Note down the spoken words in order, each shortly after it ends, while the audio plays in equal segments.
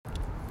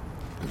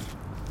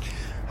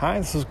Hi,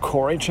 this is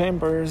Corey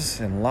Chambers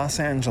in Los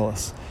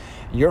Angeles.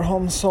 Your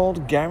home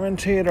sold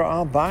guaranteed or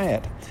I'll buy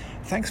it.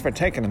 Thanks for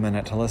taking a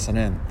minute to listen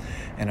in.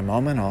 In a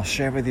moment, I'll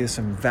share with you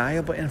some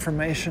valuable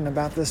information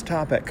about this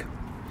topic.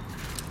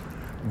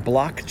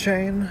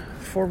 Blockchain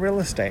for real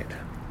estate.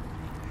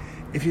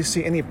 If you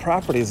see any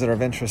properties that are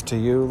of interest to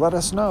you, let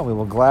us know. We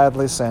will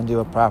gladly send you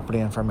a property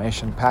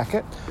information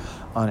packet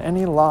on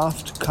any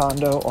loft,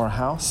 condo, or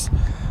house,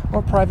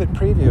 or private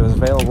preview is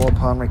available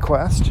upon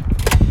request.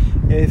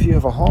 If you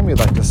have a home you'd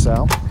like to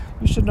sell,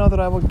 you should know that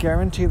I will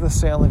guarantee the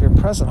sale of your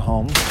present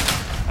home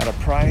at a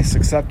price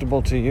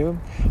acceptable to you,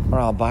 or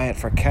I'll buy it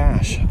for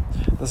cash.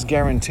 This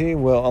guarantee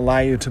will allow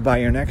you to buy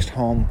your next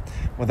home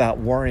without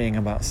worrying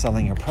about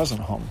selling your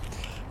present home.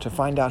 To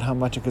find out how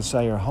much you could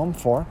sell your home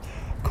for,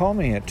 call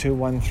me at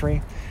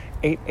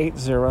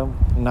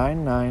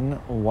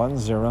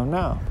 213-880-9910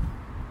 now.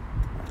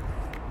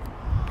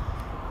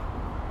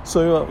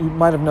 So you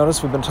might have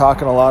noticed we've been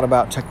talking a lot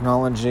about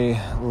technology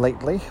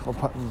lately.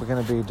 We're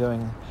going to be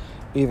doing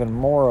even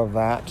more of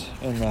that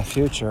in the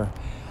future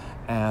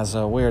as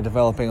we are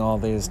developing all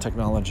these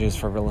technologies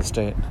for real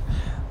estate,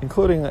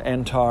 including the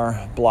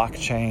NTAR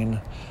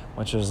blockchain,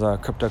 which is a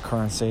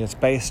cryptocurrency. It's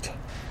based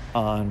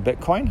on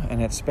Bitcoin,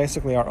 and it's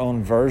basically our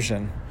own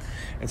version.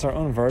 It's our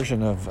own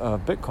version of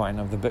Bitcoin,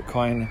 of the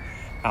Bitcoin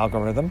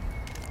algorithm.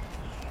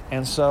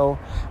 And so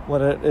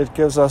what it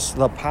gives us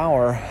the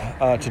power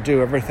to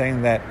do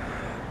everything that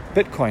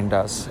Bitcoin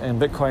does. And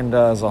Bitcoin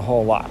does a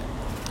whole lot.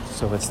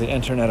 So it's the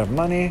internet of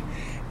money.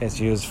 It's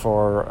used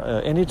for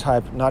any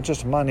type, not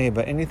just money,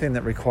 but anything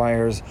that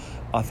requires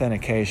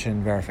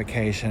authentication,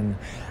 verification,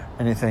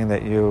 anything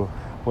that you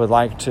would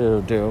like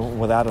to do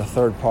without a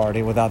third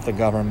party, without the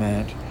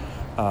government,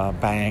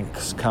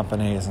 banks,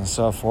 companies, and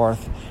so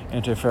forth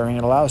interfering.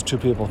 It allows two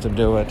people to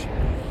do it.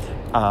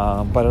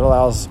 But it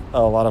allows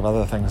a lot of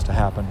other things to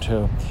happen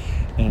too.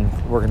 And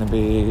we're going to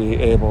be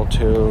able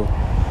to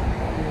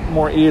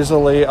more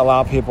easily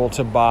allow people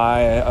to buy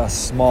a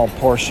small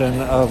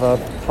portion of a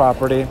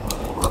property.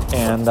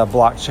 And the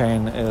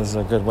blockchain is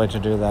a good way to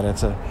do that.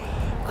 It's a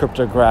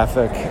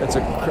cryptographic, it's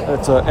an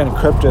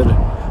encrypted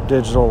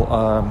digital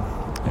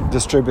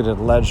distributed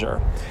ledger.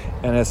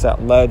 And it's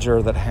that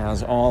ledger that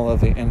has all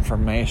of the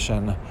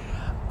information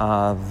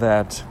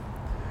that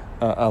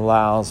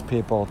allows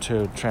people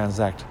to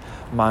transact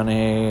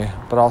money,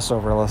 but also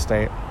real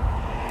estate,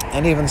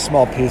 and even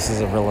small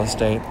pieces of real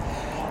estate,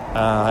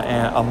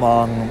 and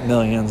among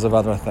millions of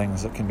other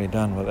things that can be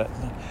done with it.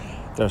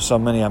 There's so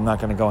many, I'm not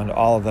going to go into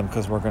all of them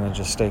because we're going to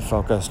just stay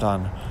focused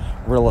on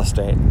real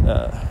estate.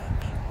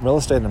 Real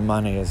estate and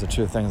money is the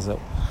two things that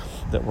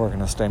we're going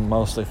to stay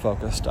mostly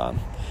focused on.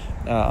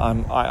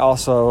 I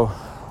also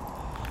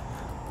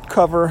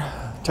cover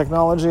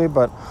technology,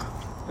 but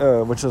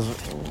which is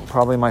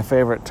probably my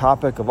favorite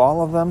topic of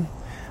all of them,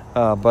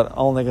 but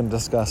only going to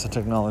discuss the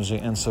technology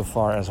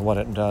insofar as what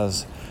it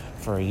does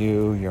for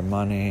you, your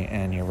money,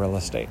 and your real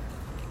estate.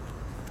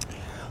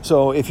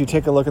 So if you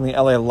take a look in the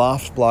LA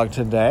Loft blog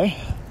today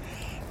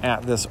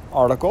at this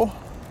article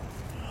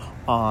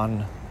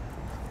on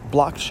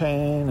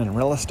blockchain and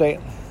real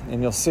estate,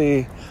 and you'll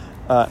see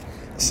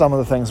some of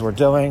the things we're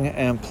doing,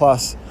 and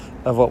plus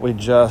of what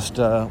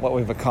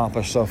we've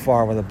accomplished so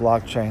far with the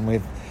blockchain.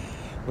 We've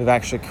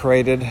actually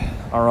created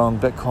our own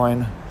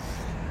Bitcoin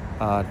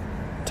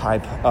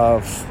type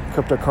of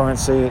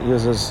cryptocurrency. It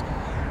uses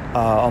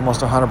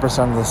almost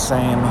 100% of the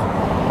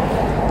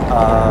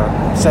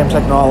same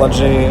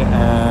technology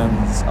and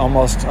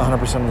almost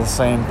 100% of the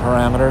same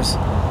parameters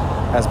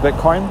as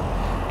Bitcoin.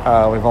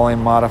 We've only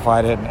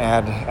modified it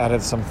and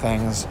added some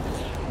things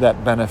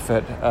that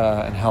benefit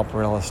and help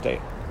real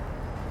estate.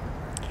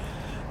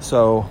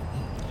 So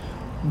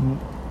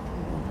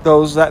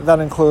that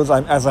includes,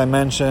 as I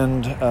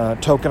mentioned,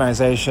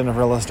 tokenization of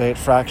real estate,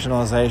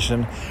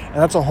 fractionalization, and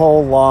that's a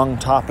whole long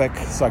topic,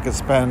 so I could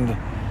spend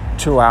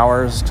 2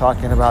 hours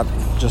talking about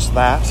just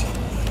that,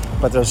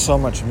 but there's so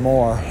much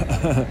more.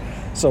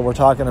 So we're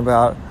talking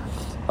about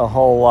a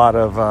whole lot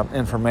of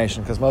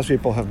information, because most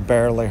people have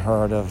barely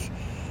heard of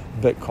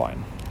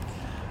Bitcoin.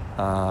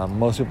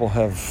 Most people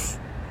have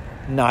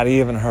not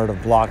even heard of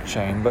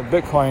blockchain, but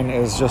Bitcoin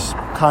is just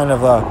kind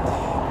of a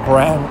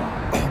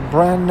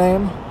brand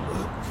name,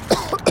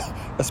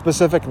 a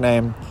specific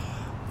name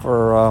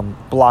for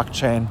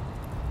blockchain.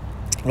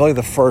 Really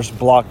the first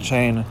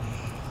blockchain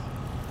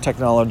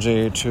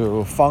technology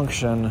to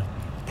function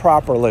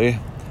properly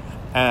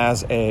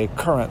as a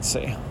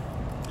currency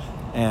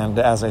and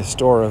as a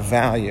store of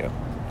value.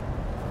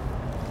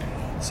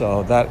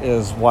 So that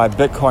is why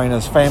Bitcoin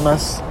is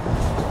famous.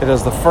 It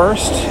is the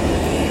first,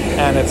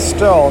 and it's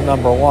still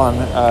number one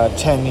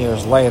 10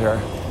 years later,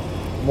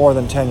 more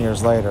than 10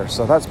 years later.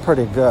 So that's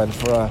pretty good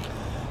for a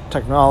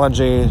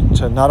technology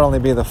to not only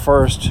be the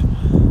first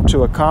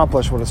to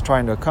accomplish what it's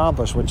trying to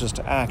accomplish, which is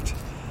to act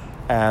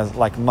as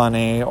like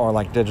money or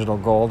like digital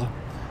gold,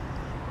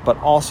 but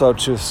also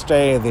to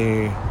stay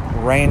the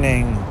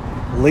reigning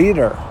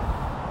leader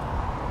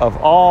of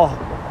all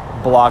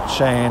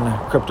blockchain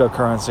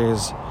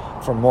cryptocurrencies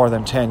for more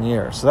than 10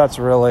 years. So that's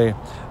really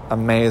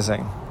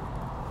amazing.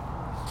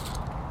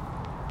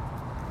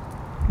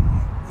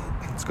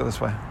 Let's go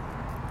this way.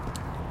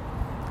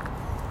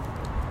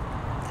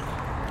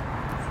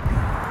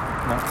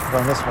 No,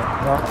 going this way.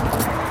 No,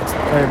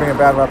 you're being a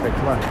bad puppy.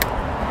 Come on.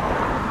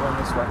 Going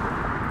this way.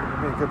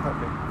 You're going to be a good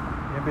puppy.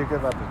 You're going to be a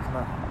good puppy. Come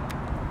on.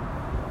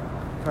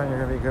 Come on, you're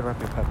going to be a good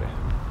puppy.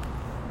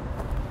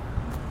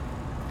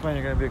 Come on,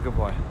 you're going to be a good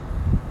boy.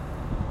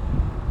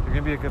 You're going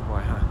to be a good boy,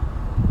 huh?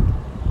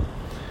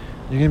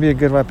 You're going to be a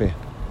good puppy.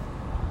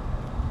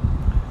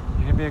 You're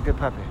going to be a good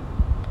puppy.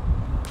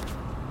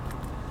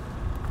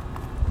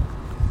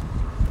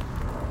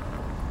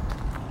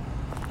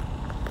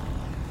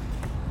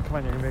 Come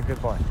on, you're going to be a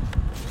good boy.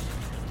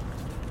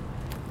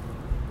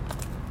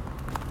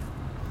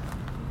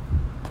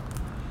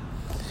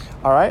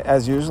 All right,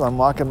 as usual, I'm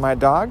walking my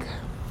dog.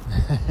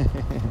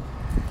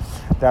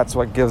 That's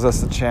what gives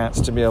us a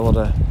chance to be able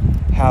to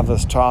have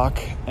this talk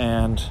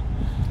and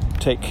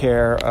take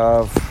care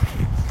of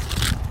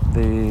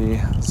the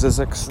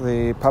Zizix,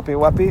 the puppy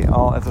wuppy,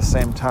 all at the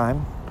same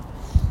time,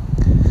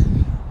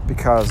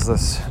 because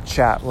this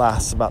chat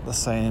lasts about the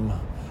same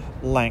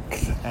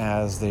length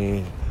as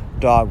the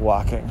dog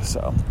walking.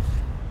 So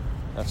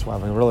that's why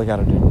we really got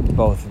to do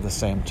both at the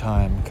same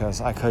time, because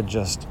I could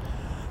just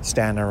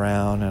stand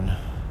around and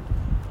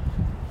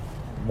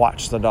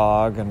watch the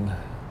dog and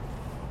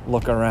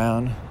look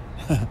around,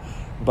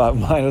 but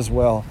might as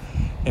well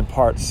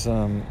impart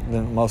some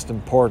the most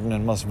important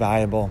and most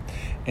valuable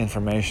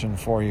information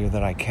for you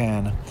that I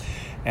can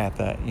at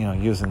that,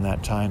 using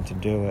that time to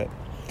do it.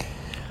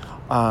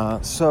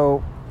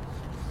 So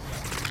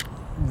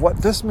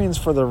what this means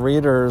for the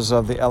readers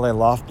of the LA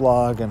Loft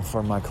blog and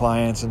for my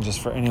clients and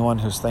just for anyone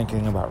who's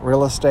thinking about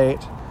real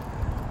estate,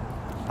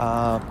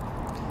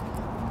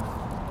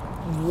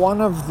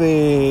 one of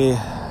the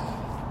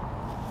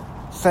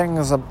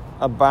things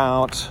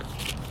about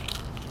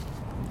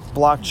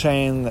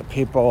blockchain that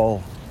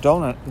people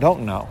don't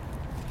know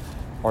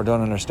or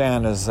don't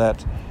understand is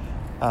that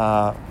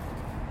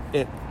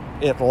it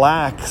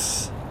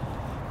lacks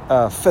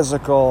a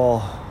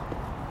physical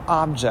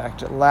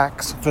object. It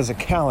lacks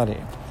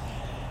physicality,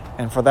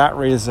 and for that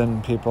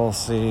reason, people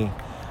see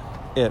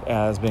it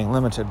as being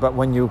limited. But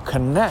when you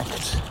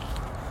connect,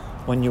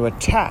 when you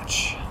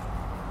attach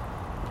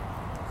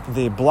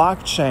the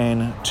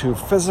blockchain to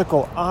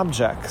physical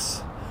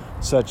objects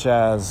such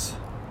as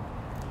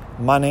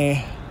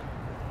money,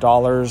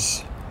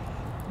 dollars,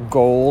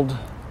 gold,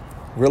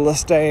 real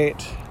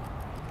estate,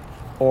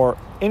 or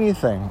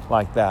anything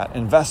like that,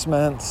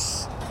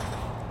 investments,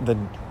 the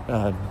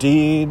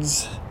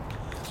deeds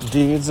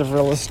of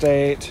real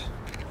estate,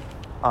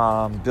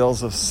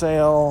 bills of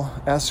sale,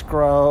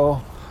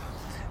 escrow,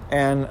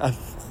 and a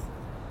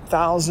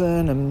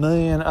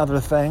million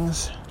other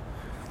things.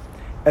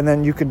 And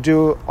then you could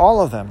do all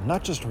of them,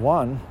 not just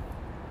one.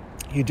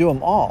 You do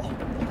them all.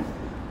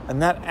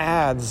 And that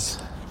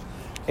adds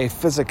a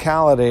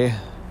physicality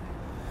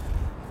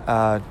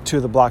to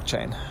the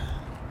blockchain.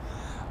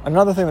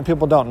 Another thing that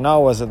people don't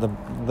know is that the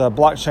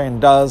blockchain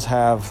does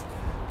have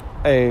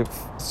a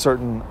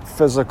certain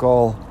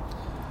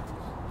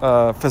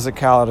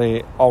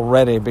physicality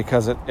already,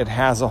 because it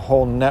has a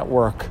whole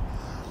network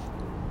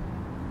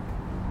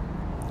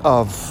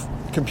of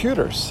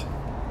computers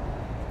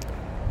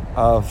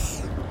and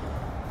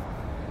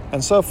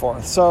so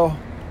forth. So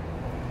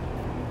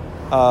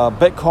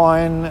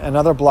Bitcoin and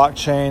other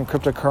blockchain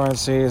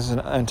cryptocurrencies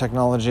and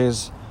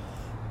technologies,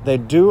 they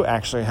do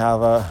actually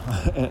have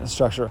a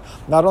structure.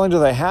 Not only do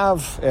they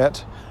have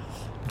it,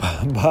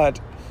 but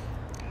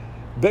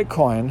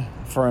Bitcoin,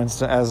 for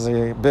instance, as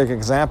a big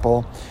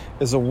example,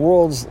 is the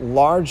world's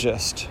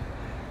largest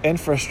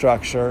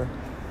infrastructure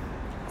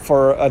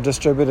for a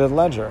distributed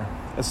ledger.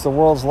 It's the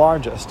world's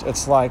largest.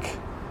 It's like,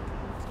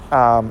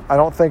 I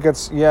don't think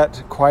it's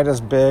yet quite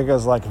as big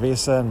as like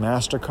Visa and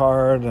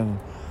MasterCard and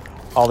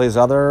all these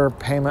other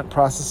payment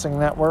processing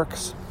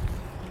networks.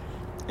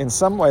 In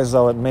some ways,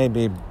 though, it may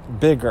be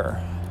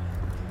bigger.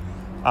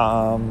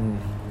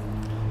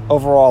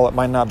 Overall, it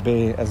might not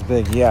be as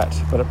big yet,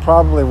 but it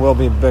probably will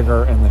be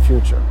bigger in the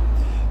future.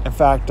 In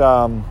fact,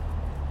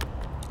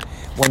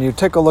 when you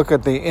take a look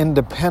at the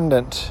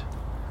independent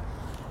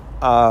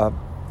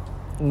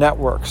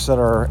networks that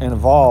are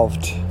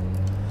involved,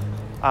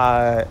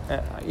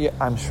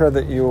 I'm sure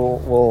that you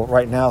will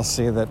right now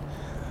see that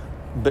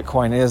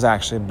Bitcoin is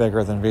actually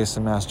bigger than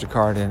Visa and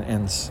MasterCard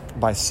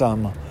by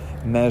some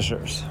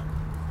measures.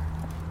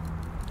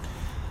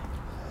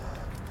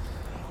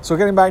 So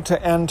getting back to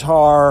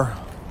NTAR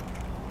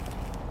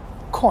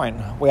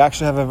Coin, we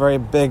actually have a very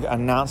big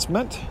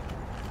announcement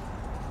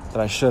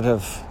that I should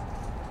have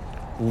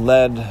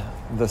led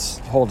this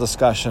whole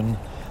discussion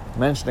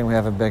mentioning we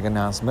have a big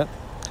announcement.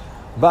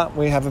 But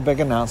we have a big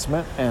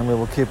announcement, and we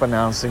will keep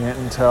announcing it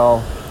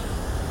until,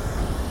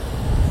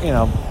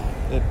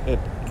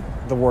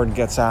 the word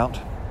gets out.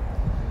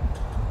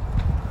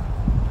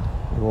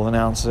 We will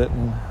announce it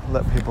and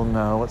let people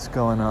know what's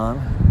going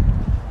on.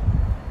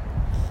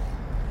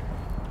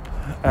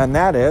 And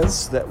that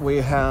is that we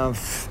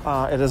have,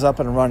 it is up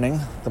and running,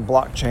 the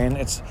blockchain.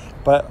 It's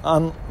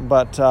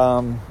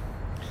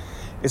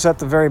at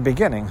the very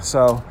beginning.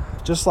 So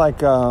just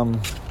like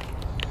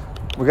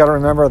we got to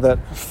remember that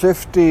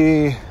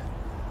 50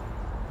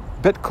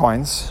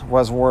 Bitcoins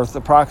was worth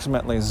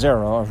approximately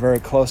zero, or very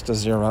close to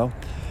zero,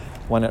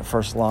 when it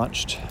first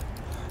launched.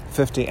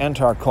 50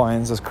 Entar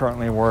coins is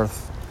currently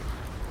worth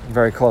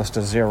very close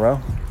to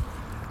zero.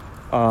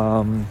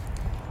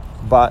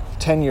 But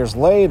 10 years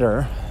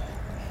later,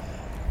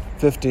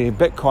 50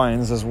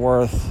 Bitcoins is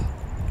worth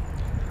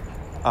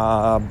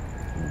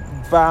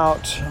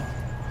about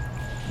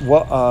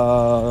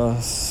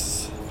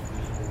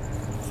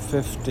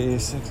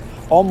 56,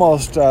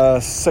 almost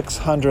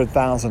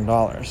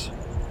 $600,000.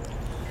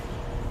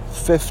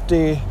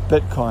 50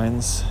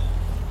 Bitcoins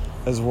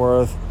is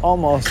worth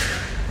almost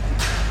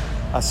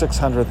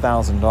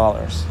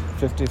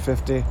 $600,000.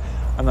 50,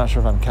 I'm not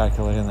sure if I'm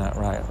calculating that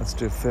right. Let's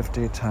do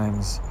 50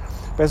 times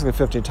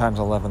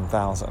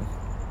 11,000.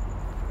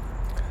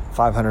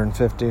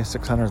 550,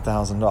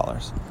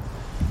 $600,000.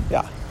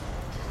 Yeah.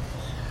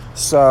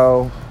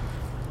 So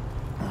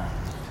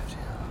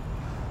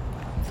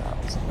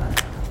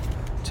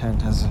 10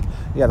 times,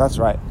 yeah, that's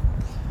right.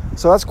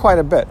 So that's quite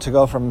a bit to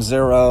go from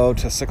zero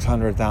to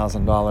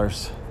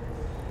 $600,000.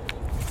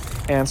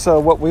 And so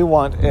what we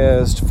want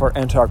is for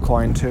Entar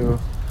Coin to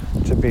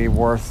be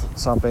worth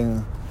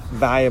something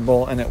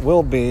valuable, and it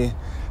will be,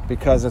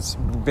 because it's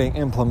being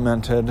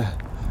implemented,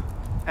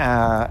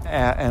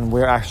 and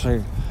we're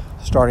actually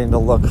starting to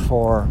look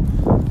for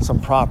some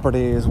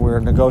properties. We're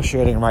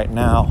negotiating right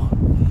now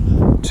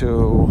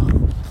to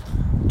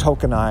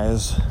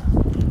tokenize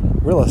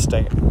real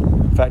estate.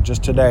 In fact,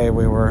 just today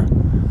we were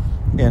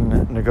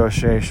in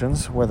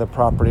negotiations with a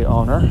property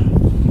owner.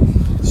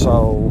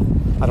 So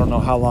I don't know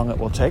how long it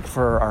will take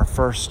for our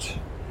first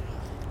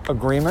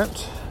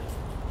agreement,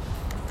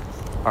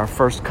 our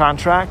first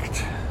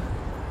contract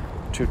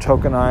to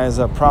tokenize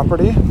a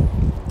property.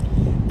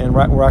 And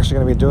we're actually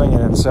going to be doing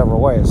it in several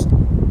ways.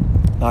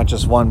 Not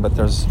just one, but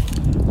there's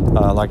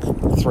like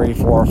 3,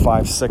 4,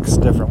 5, 6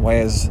 different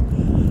ways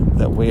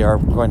that we are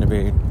going to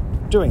be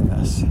doing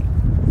this.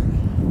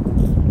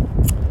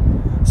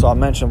 So I'll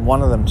mention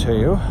one of them to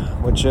you,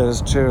 which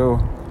is to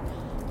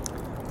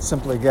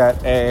simply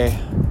get a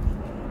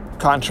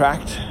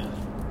contract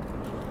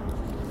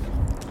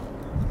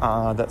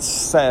that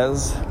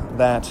says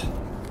that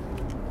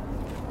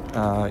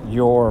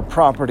your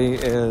property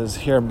is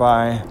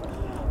hereby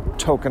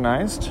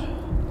tokenized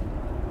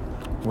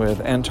with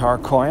Entar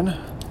Coin,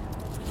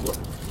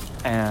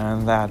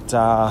 and that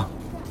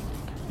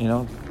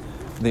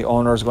the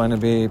owner is going to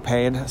be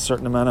paid a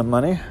certain amount of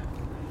money.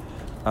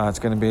 It's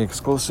going to be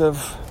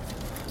exclusive,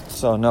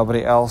 so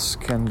nobody else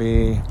can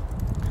be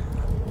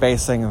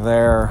basing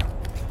their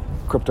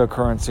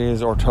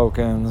cryptocurrencies or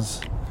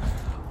tokens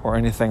or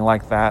anything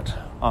like that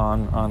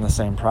on the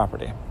same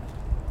property.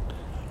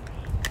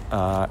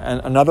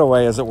 And another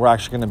way is that we're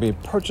actually going to be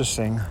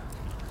purchasing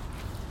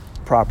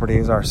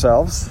properties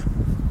ourselves.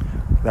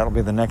 That'll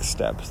be the next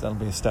step. That'll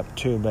be step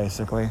 2,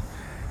 basically,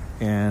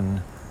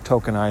 in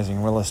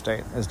tokenizing real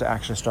estate, is to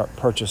actually start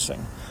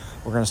purchasing.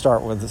 We're going to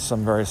start with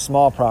some very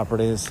small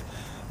properties,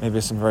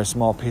 maybe some very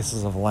small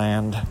pieces of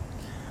land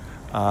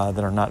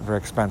that are not very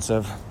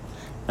expensive,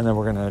 and then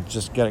we're going to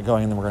just get it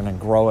going, and then we're going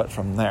to grow it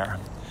from there.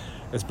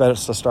 It's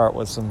best to start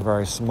with some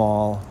very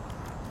small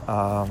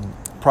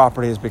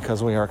properties,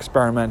 because we are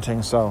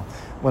experimenting. So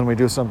when we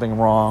do something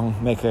wrong,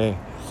 make a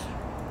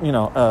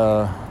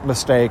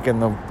mistake in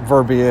the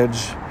verbiage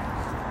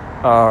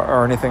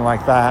or anything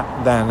like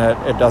that, then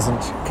it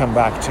doesn't come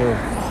back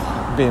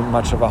to being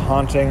much of a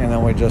haunting. And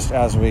then we just,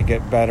 as we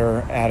get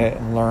better at it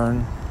and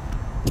learn,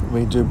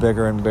 we do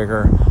bigger and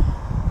bigger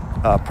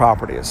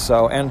properties.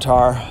 So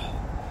Entar,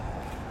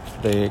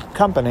 the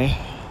company,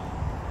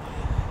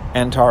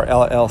 Entar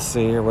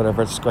LLC, or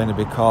whatever it's going to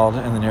be called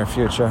in the near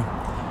future,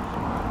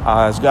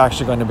 is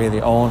actually going to be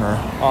the owner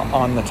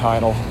on the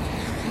title,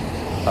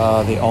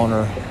 the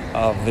owner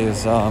of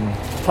these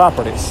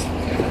properties.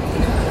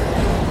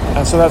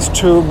 And so that's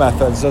 2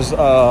 methods. There's a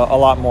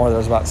lot more.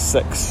 There's about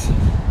 6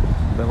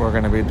 that we're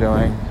going to be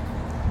doing,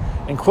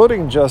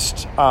 including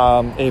just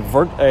a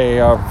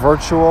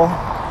virtual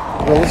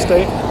real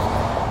estate,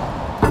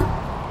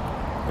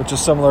 which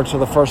is similar to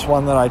the first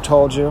one that I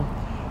told you.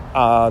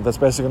 That's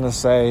basically going to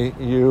say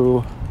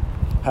you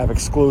have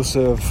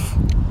exclusive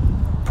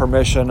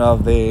permission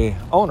of the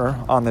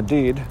owner on the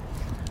deed,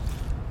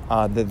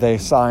 that they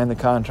sign the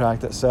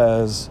contract that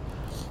says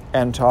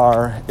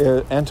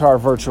Entar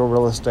Virtual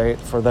Real Estate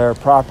for their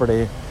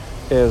property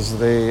is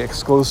the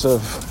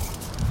exclusive,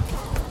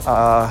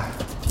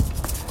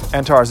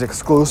 Entar's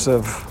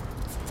exclusive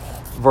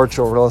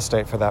virtual real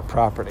estate for that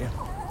property.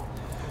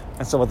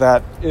 And so what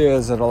that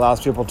is, it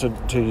allows people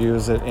to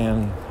use it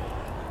in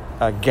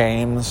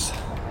games,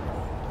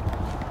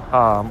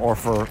 or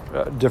for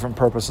different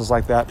purposes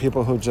like that.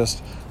 People who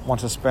just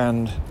want to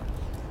spend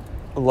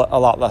a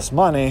lot less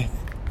money,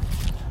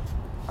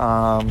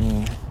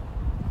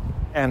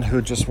 and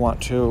who just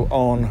want to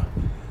own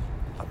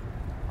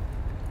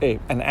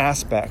an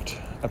aspect,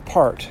 a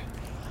part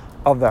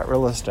of that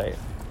real estate,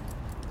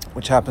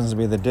 which happens to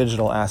be the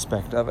digital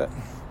aspect of it.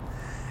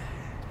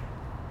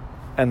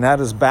 And that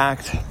is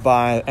backed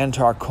by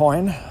NTAR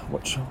coin,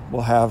 which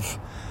will have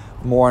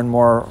more and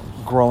more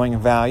growing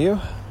value.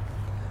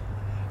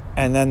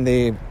 And then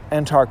the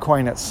NTAR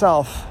coin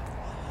itself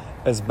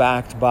is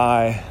backed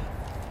by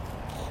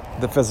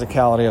the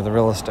physicality of the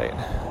real estate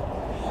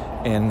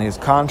in these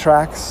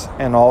contracts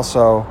and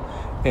also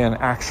in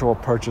actual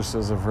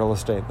purchases of real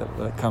estate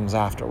that comes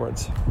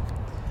afterwards.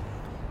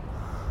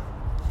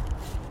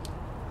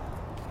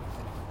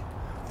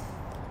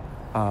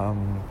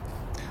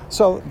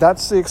 So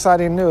that's the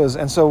exciting news.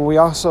 And so we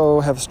also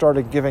have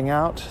started giving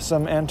out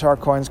some NTAR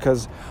coins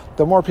because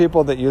the more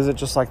people that use it,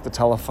 just like the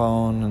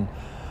telephone and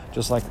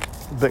just like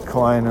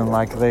Bitcoin and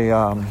like the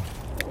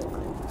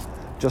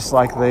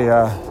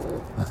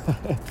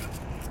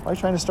why are you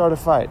trying to start a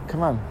fight?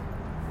 Come on.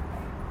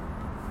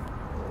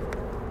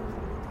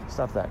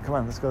 Stop that. Come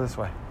on, let's go this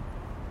way.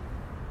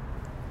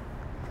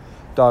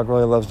 Dog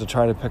really loves to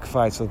try to pick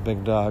fights with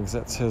big dogs.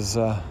 That's his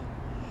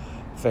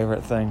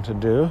favorite thing to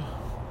do,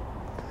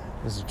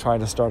 is to try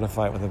to start a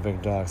fight with a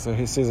big dog. So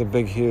he sees a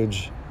big,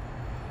 huge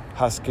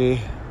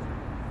husky,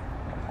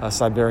 a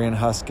Siberian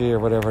husky or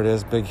whatever it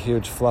is, big,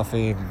 huge,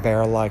 fluffy,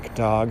 bear-like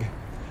dog,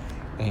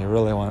 and he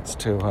really wants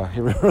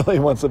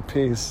a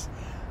piece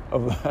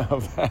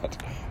of that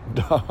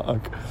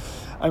dog.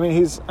 I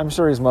mean, I'm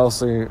sure he's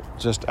mostly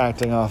just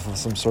acting off of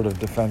some sort of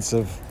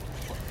defensive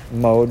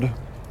mode,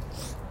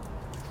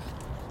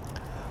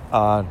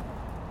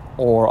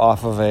 or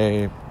off of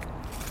a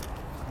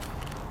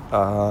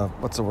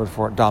what's the word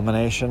for it?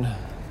 Domination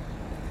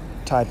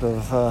type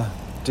of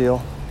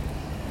deal.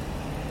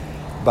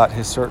 But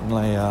he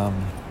certainly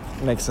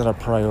makes it a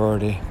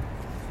priority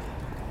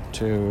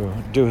to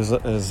do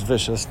his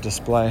vicious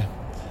display,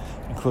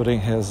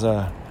 including his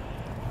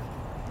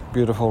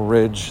beautiful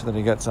ridge that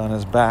he gets on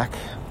his back.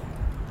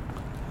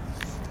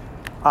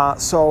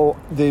 So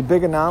the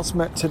big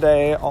announcement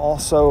today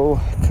also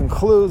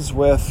concludes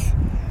with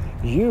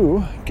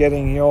you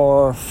getting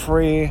your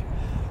free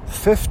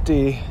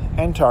 50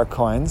 NTAR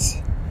coins.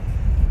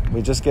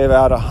 We just gave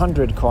out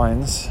 100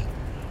 coins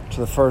to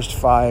the first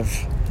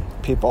 5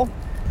 people.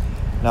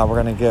 Now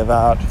we're going to give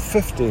out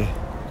 50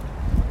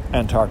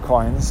 NTAR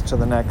coins to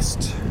the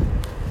next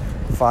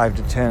 5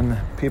 to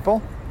 10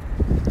 people.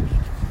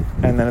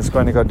 And then it's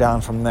going to go down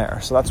from there.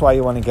 So that's why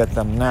you want to get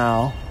them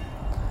now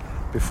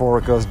before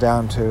it goes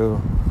down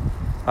to,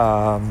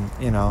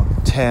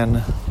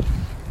 10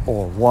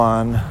 or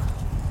 1.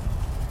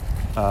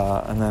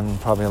 And then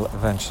probably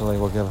eventually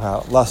we'll give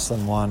out less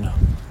than 1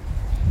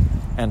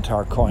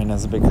 NTAR coin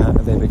as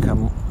they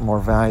become more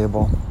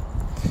valuable.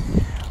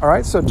 All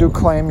right, so do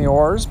claim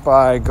yours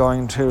by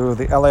going to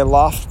the LA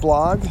Loft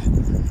blog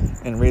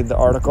and read the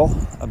article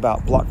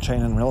about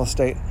blockchain and real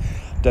estate,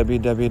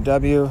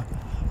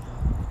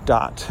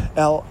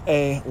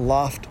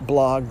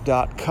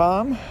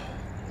 www.laloftblog.com.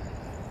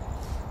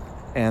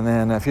 And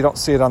then if you don't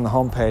see it on the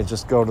homepage,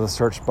 just go to the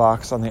search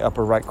box on the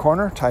upper right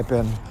corner, type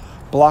in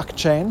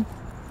blockchain,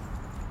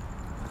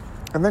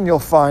 and then you'll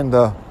find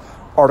the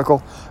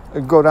article.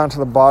 Go down to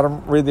the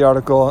bottom, read the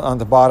article. On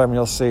the bottom,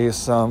 you'll see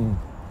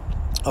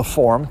a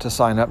form to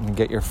sign up and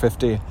get your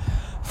 50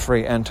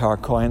 free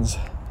NTAR coins,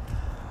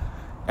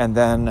 and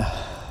then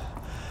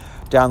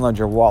download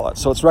your wallet.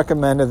 So it's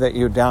recommended that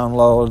you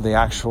download the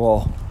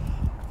actual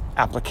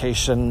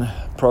application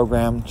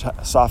program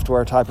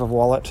software type of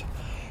wallet,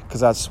 because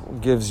that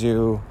gives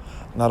you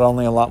not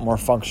only a lot more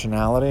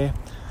functionality,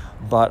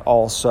 but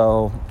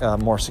also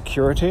more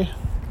security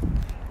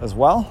as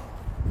well,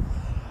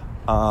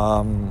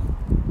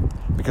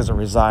 because it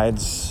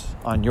resides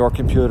on your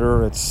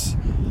computer. It's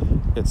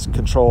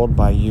controlled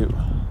by you,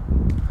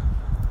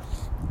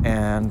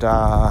 and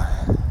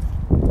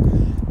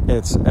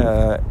it's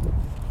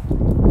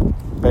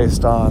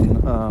based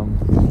on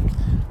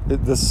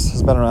this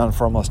has been around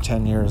for almost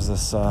 10 years,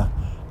 this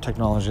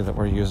technology that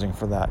we're using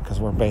for that, because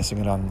we're basing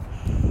it on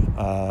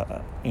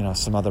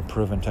some other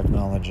proven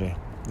technology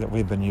that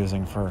we've been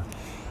using for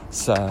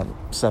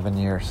 7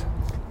 years.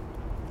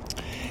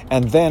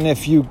 And then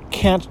if you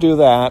can't do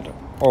that,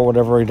 or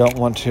whatever, you don't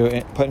want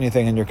to put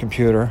anything in your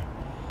computer,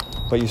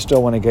 but you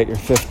still want to get your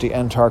 50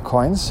 NTAR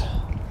coins,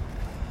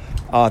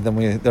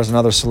 then there's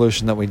another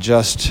solution that we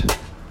just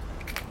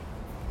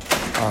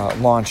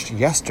launched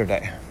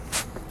yesterday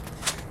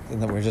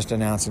and that we're just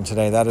announcing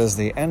today. That is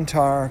the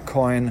NTAR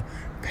coin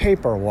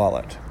paper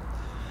wallet.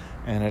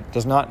 And it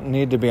does not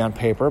need to be on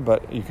paper,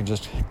 but you can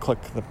just click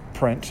the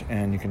print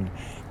and you can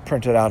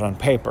print it out on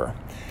paper.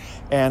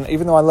 And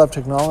even though I love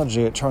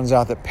technology, it turns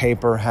out that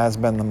paper has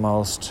been the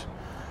most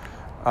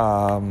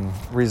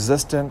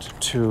resistant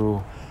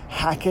to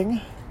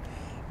hacking.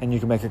 And you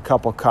can make a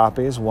couple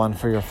copies, one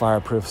for your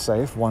fireproof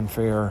safe, one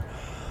for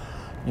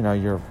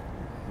your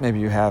maybe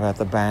you have at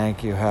the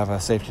bank, you have a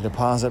safety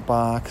deposit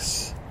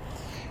box.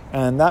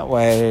 And that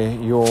way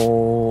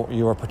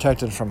you are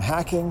protected from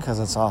hacking because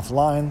it's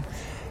offline.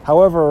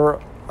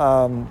 However,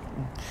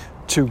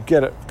 to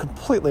get it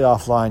completely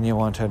offline, you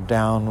want to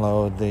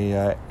download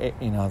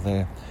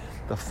the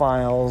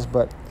files,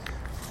 but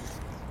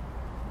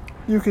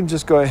you can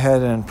just go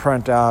ahead and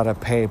print out a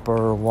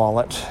paper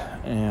wallet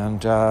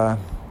And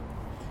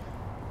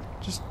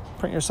just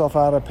print yourself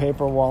out a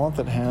paper wallet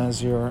that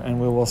has and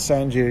we will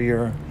send you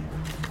your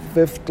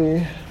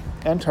 50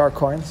 NTAR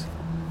coins.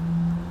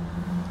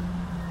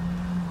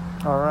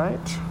 All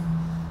right.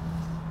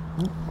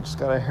 Just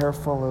got a hair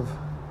full of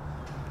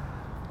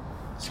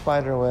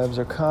spider webs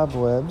or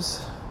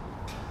cobwebs.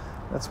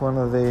 That's one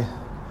of the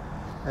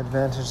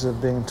advantages of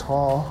being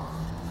tall,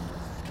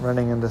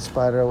 running into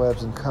spider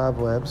webs and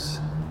cobwebs.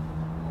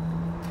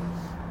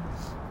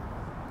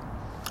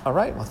 All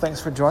right, well,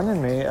 thanks for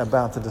joining me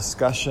about the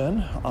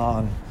discussion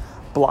on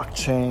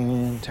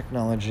blockchain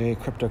technology,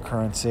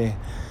 cryptocurrency,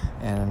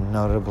 and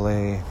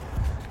notably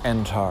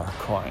NTAR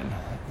coin.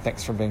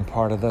 Thanks for being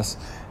part of this,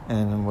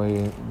 and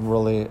we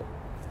really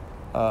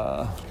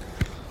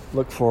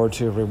look forward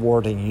to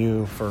rewarding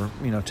you for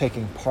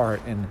taking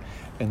part in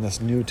this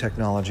new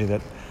technology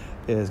that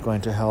is going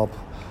to help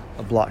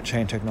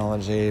blockchain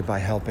technology by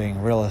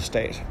helping real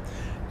estate,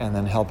 and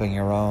then helping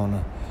your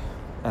own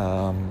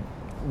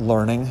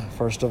learning,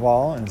 first of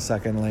all, and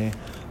secondly,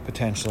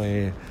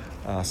 potentially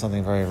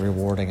something very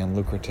rewarding and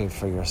lucrative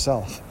for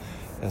yourself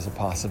is a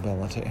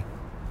possibility.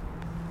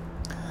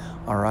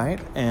 All right,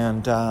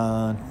 and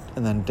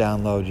then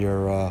download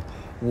your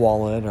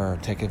wallet or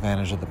take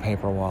advantage of the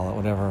paper wallet,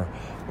 whatever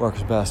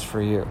works best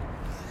for you.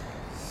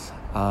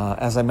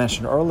 As I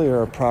mentioned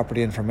earlier, a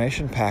property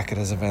information packet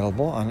is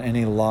available on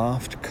any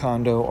loft,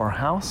 condo, or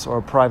house,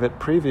 or private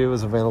preview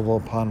is available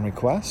upon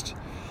request.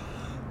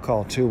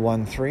 Call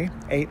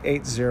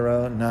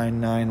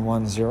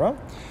 213-880-9910.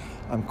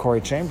 I'm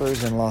Corey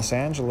Chambers in Los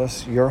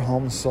Angeles. Your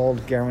home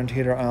sold,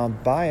 guaranteed, or I'll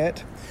buy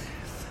it.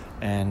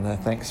 And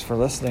thanks for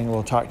listening.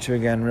 We'll talk to you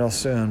again real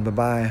soon.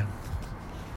 Bye-bye.